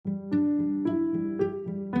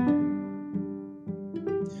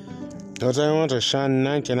What's everyone, it's Sean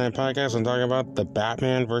 99 podcast. I'm talking about the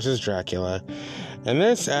Batman vs. Dracula. And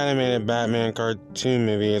this animated Batman cartoon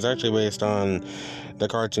movie is actually based on the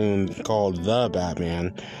cartoon called The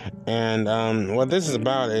Batman. And what this is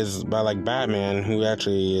about like Batman, who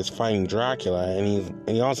actually is fighting Dracula, and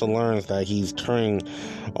he also learns that he's turning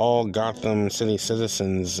all Gotham City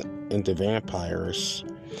citizens into vampires.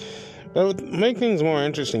 But to make things more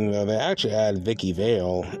interesting, though, they actually add Vicky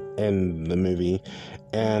Vale in the movie.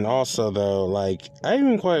 And also, though, like, I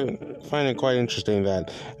even find it quite interesting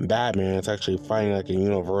that Batman is actually fighting like a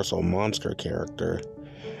universal monster character.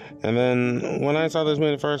 And then when I saw this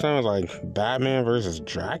movie the first time, I was like, Batman versus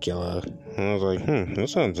Dracula. And I was like, that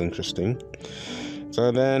sounds interesting.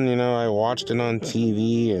 So then, I watched it on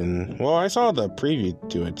TV, and, well, I saw the preview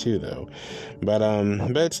to it too, though. But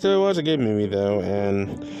it still was a good movie, though, and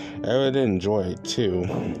I really did enjoy it, too.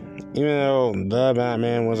 Even though The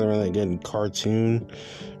Batman wasn't really a good cartoon,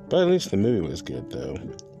 but at least the movie was good, though.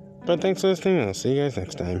 But thanks for listening, I'll see you guys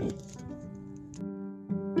next time.